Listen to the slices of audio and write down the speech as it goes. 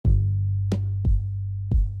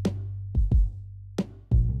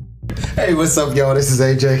Hey, what's up, y'all? This is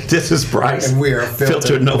AJ. This is Bryce. And we are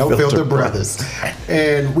No Filter Brothers.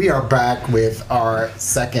 And we are back with our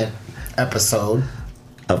second episode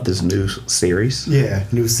of this new series. Yeah,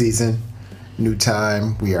 new season, new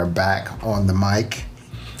time. We are back on the mic.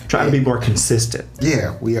 Trying to be more consistent.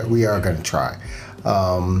 Yeah, we are going to try.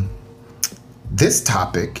 This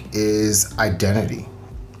topic is identity.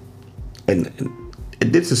 And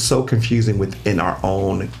this is so confusing within our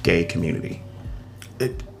own gay community.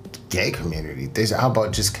 Gay community? How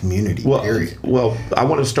about just community, period? Well, I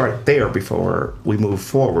want to start there before we move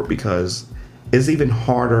forward, because it's even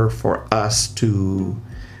harder for us to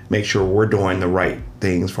make sure we're doing the right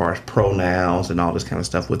things as far as pronouns and all this kind of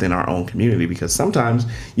stuff within our own community, because sometimes,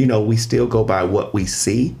 we still go by what we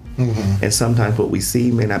see, and sometimes what we see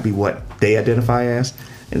may not be what they identify as.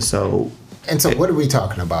 And so what are we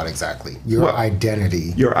talking about exactly? Your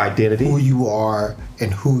identity. Your identity. Who you are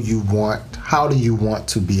and who you want. How do you want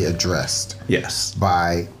to be addressed? Yes.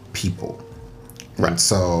 By people. Right. And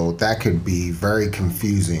so that could be very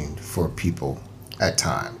confusing for people at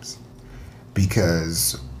times,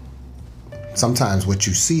 because sometimes what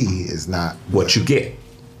you see is not what you get.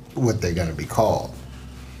 What they're going to be called.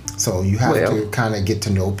 So you have to kind of get to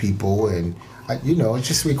know people, and it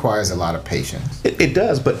just requires a lot of patience. It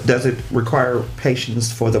does, but does it require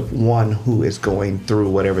patience for the one who is going through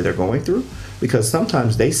whatever they're going through? Because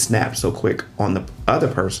sometimes they snap so quick on the other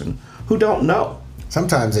person who don't know.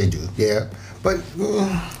 Sometimes they do, yeah. But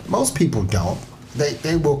most people don't.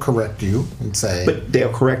 They will correct you and say... But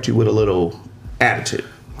they'll correct you with a little attitude.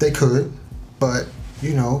 They could, but,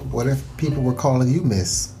 what if people were calling you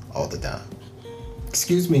miss all the time?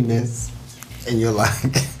 Excuse me, miss. And you're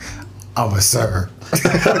like... I'm a sir.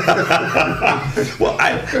 Well,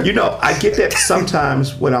 I get that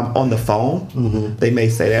sometimes when I'm on the phone, they may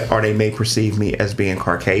say that, or they may perceive me as being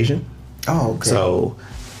Caucasian. Oh, okay. So,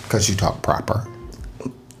 because you talk proper.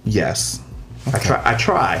 Yes, okay. I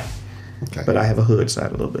try, okay. But I have a hood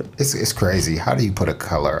side a little bit. It's crazy. How do you put a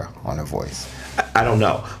color on a voice? I don't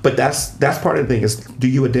know, but that's part of the thing. Is, do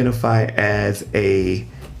you identify as a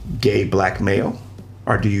gay black male,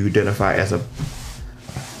 or do you identify as a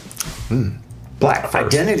black person?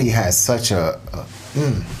 Identity has such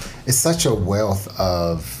it's such a wealth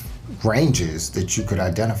of ranges that you could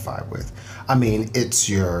identify with. I mean, it's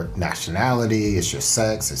your nationality, it's your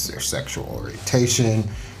sex, it's your sexual orientation,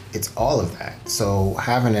 it's all of that. So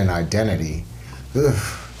having an identity,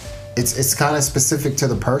 it's kind of specific to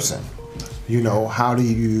the person. How do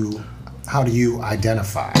you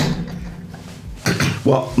identify?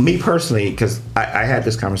 Well, me personally, because I had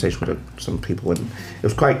this conversation with some people, and it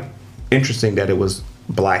was quite interesting that it was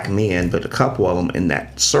black men, but a couple of them in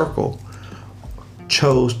that circle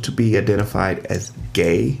chose to be identified as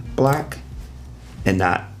gay black and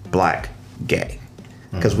not black gay,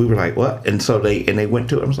 because we were like, what? And so they went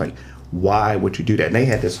to it. I was like, why would you do that? And they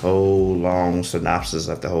had this whole long synopsis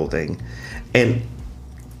of the whole thing. And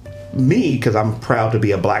me, because I'm proud to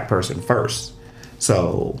be a black person first,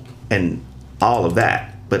 so, and all of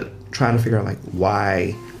that, but trying to figure out, like,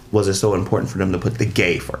 why was it so important for them to put the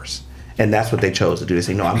gay first? And that's what they chose to do. They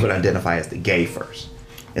say, no, I'm going to identify as the gay first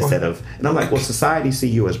instead of... And I'm like, well, society see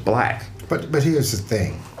you as black. But here's the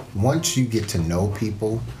thing. Once you get to know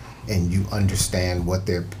people and you understand what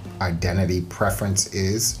their identity preference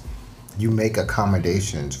is, you make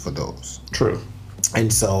accommodations for those. True.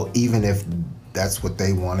 And so even if that's what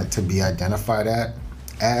they wanted to be identified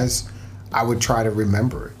as, I would try to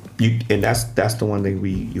remember it. And that's the one thing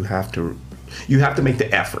you have to make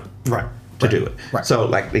the effort. Right. To do it. Right. So,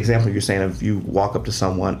 like the example you're saying, if you walk up to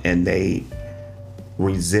someone and they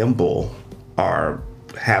resemble or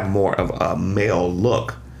have more of a male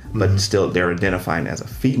look, but still they're identifying as a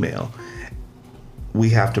female, we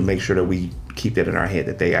have to make sure that we keep that in our head,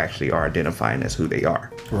 that they actually are identifying as who they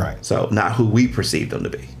are. Right. So, not who we perceive them to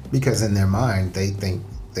be. Because in their mind, they think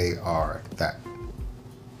they are that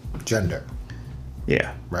gender.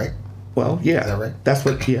 Yeah. Right? Well, yeah. Is that right?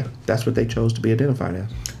 That's what they chose to be identified as.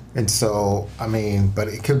 And so, but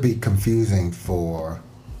it could be confusing for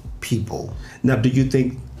people. Now, do you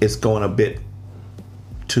think it's going a bit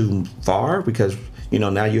too far? Because,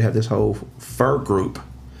 now you have this whole fur group.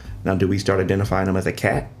 Now, do we start identifying them as a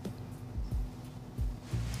cat?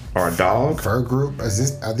 Or a dog? Fur group?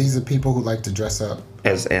 Are these the people who like to dress up?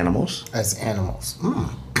 As animals. As animals.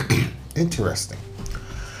 Interesting.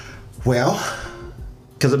 Well...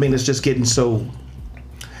 Because, it's just getting so...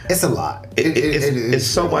 It's a lot. It's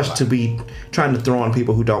so much to be trying to throw on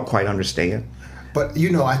people who don't quite understand. But,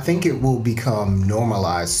 I think it will become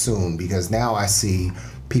normalized soon, because now I see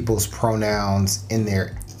people's pronouns in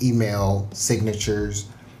their email signatures.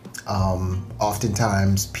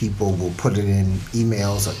 Oftentimes people will put it in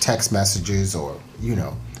emails or text messages or,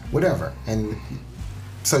 whatever. And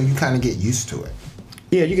so you kind of get used to it.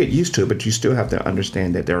 Yeah, you get used to it, but you still have to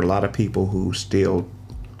understand that there are a lot of people who still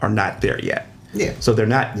are not there yet. Yeah. So they're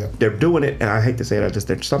not, Yep. they're doing it, and I hate to say it,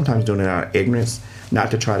 they're sometimes doing it out of ignorance,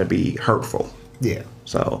 not to try to be hurtful. Yeah.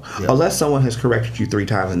 So Yep. unless someone has corrected you 3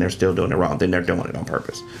 times and they're still doing it wrong, then they're doing it on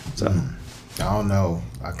purpose. So I don't know.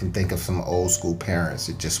 I can think of some old school parents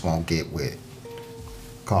that just won't get with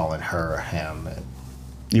calling her or him and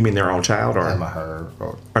you mean their own child, or him or her,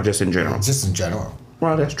 or just in general? just in general.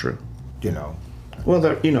 Well, that's true. You know. Well,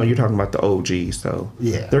 you're talking about the OGs, so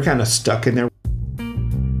Yeah. they're kind of stuck in their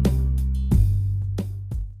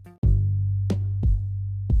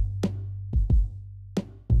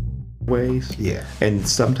ways. Yeah. And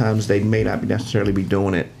sometimes they may not necessarily be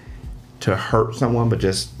doing it to hurt someone, but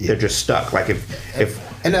just they're just stuck. Like if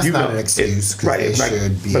And that's you not know- an excuse, 'cause right? they Right.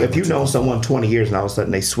 should be But if able you to know move someone 20 years and all of a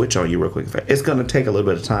sudden they switch on you real quick, it's going to take a little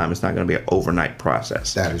bit of time. It's not going to be an overnight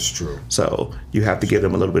process. That is true. So you have to give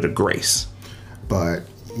them a little bit of grace. But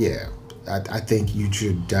yeah, I think you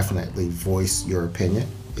should definitely voice your opinion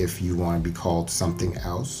if you want to be called something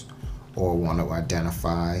else or want to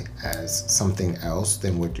identify as something else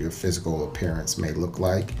than what your physical appearance may look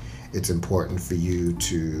like. It's important for you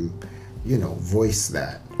to, voice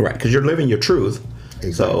that. Right, because you're living your truth.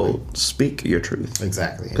 Exactly. So speak your truth.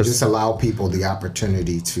 Exactly. And 'Cause- just allow people the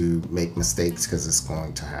opportunity to make mistakes because it's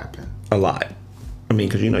going to happen. A lot. I mean,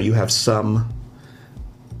 because you have some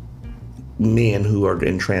men who are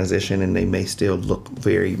in transition and they may still look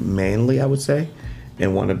very manly, I would say,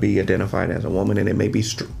 and want to be identified as a woman. And it may be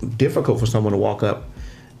difficult for someone to walk up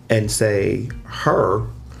and say her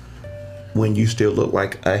when you still look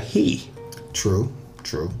like a he. True.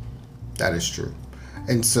 That is true.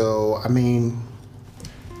 And so, I mean,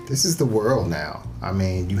 this is the world now. I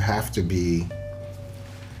mean, you have to be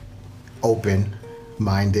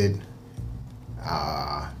open-minded.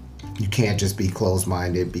 You can't just be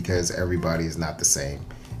closed-minded because everybody is not the same.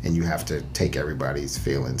 And you have to take everybody's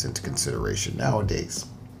feelings into consideration nowadays.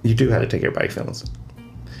 You do have to take everybody's feelings.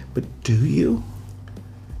 But do you?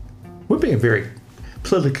 We're being very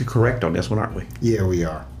politically correct on this one, aren't we? Yeah, we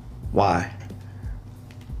are. Why?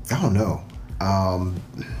 I don't know.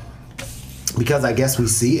 Because I guess we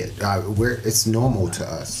see it. It's normal to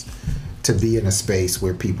us to be in a space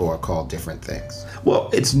where people are called different things.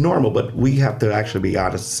 Well, it's normal, but we have to actually be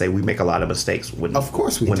honest and say we make a lot of mistakes when, Of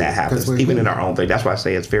course we when do, that happens, 'cause we're even in human. our own thing. That's why I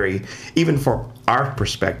say it's very, even from our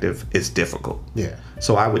perspective, it's difficult. Yeah.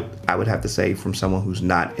 So I would have to say from someone who's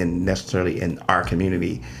not necessarily in our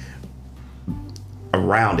community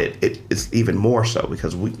around it's even more so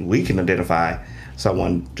because we can identify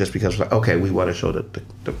someone just because okay, we want to show the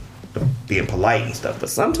being polite and stuff, but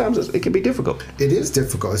sometimes it can be difficult. It is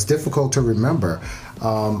difficult. It's difficult to remember.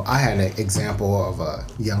 I had an example of a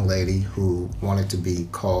young lady who wanted to be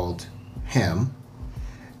called him,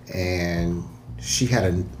 and she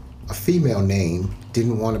had a female name,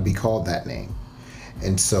 didn't want to be called that name.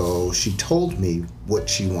 And so she told me what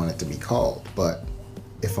she wanted to be called. But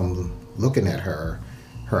if I'm looking at her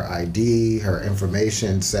ID, her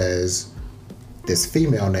information says this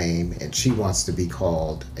female name, and she wants to be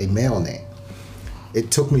called a male name. It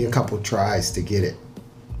took me a couple tries to get it,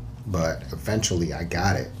 but eventually I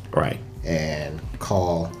got it. Right. And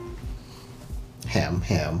call him,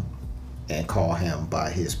 and call him by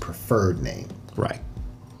his preferred name, Right.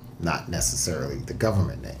 not necessarily the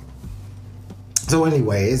government name. So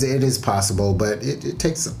anyway, it is possible, but it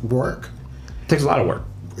takes work, It takes a lot of work.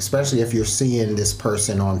 especially if you're seeing this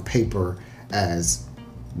person on paper as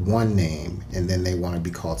one name and then they want to be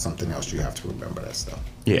called something else. You have to remember that stuff.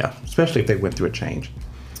 Yeah, especially if they went through a change,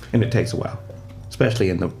 and it takes a while, especially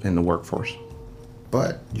in the workforce.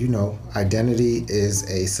 But identity is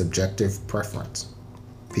a subjective preference.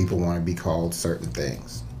 People want to be called certain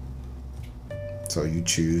things, so you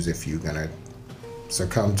choose if you're gonna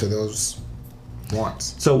succumb to those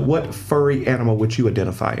wants. So, what furry animal would you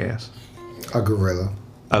identify as? A gorilla.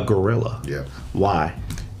 A gorilla. Yep. Why?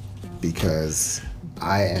 Because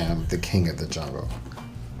I am the king of the jungle.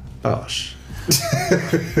 Oh,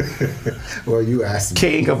 Well, you asked me.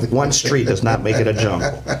 king of one street does not make it a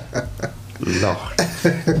jungle. Lord.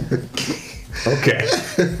 Okay.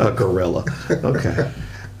 A gorilla. Okay.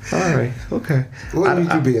 All right. Okay. Well, you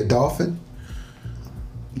could be a dolphin.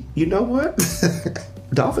 You know what?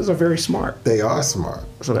 Dolphins are very smart. They are smart,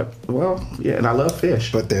 So yeah, and I love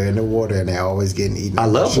fish. but they're in the water and they're always getting eaten. I by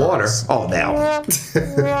love water. sharks. Oh, now.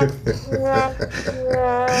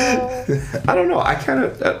 I don't know. I kind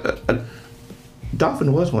of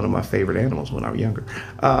dolphin was one of my favorite animals when I was younger.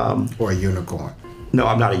 Or a unicorn. No,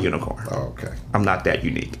 I'm not a unicorn. Oh, okay. I'm not that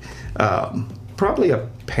unique. Probably a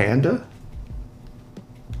panda.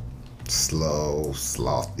 Slow,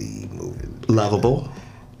 slothy moving. Lovable.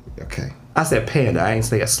 Okay. I said panda. I ain't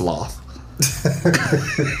say a sloth.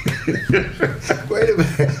 Wait a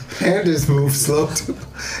minute. Pandas move slow too.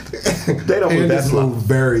 They don't move that Pandas slow. move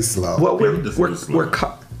very slow. Well, Pandas move slow.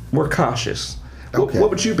 we're cautious. Okay. What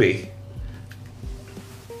would you be?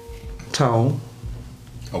 Tone.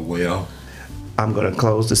 A whale. I'm gonna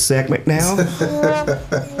close the segment now.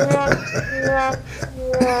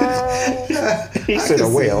 He said a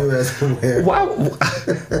whale. Why?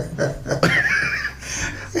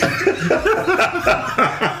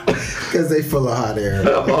 Because they full of hot air.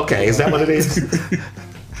 Okay, is that what it is?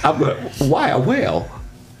 Why a whale?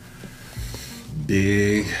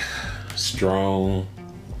 Big, strong.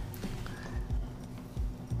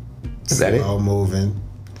 Is that it? Slow moving.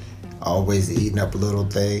 Always eating up little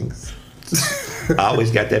things. I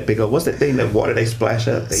always got that big old, what's that thing, that water they splash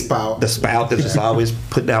up? Spout. The spout that's just always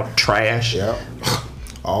putting out trash. Yep.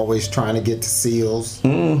 Always trying to get to seals.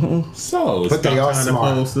 So, But they are trying to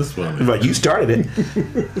smart. post this one. But you started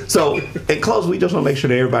it. So, in close, we just want to make sure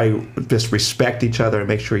that everybody just respect each other and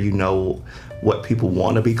make sure you know what people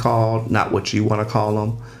want to be called, not what you want to call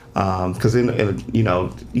them. Because, you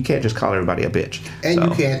know, you can't just call everybody a bitch. And So,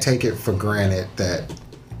 you can't take it for granted that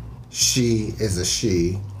she is a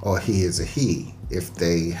she or he is a he if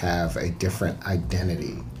they have a different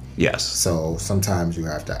identity. yes, So sometimes you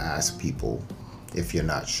have to ask people if you're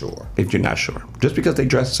not sure. if you're not sure. Just because they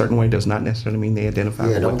dress a certain way does not necessarily mean they identify Yeah,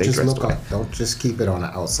 with what don't they just dress look like. up. Don't just keep it on the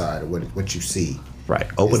outside of what you see. Right.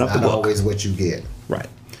 Open It's up the not book. always what you get. Right.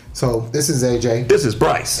 So this is AJ. This is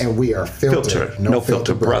Bryce. And we are Filter, no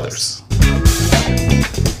filter brothers.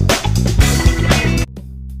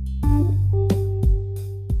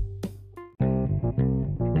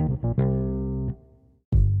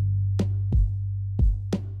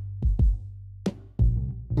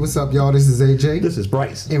 What's up, y'all? This is AJ. This is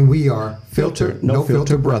Bryce. And we are Filter, No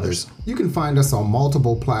Filter Brothers. You can find us on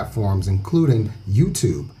multiple platforms, including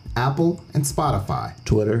YouTube, Apple, and Spotify.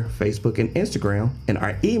 Twitter, Facebook, and Instagram. And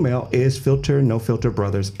our email is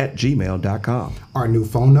filternofilterbrothers@gmail.com. Our new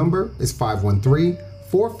phone number is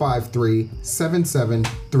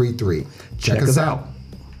 513-453-7733. Check us out.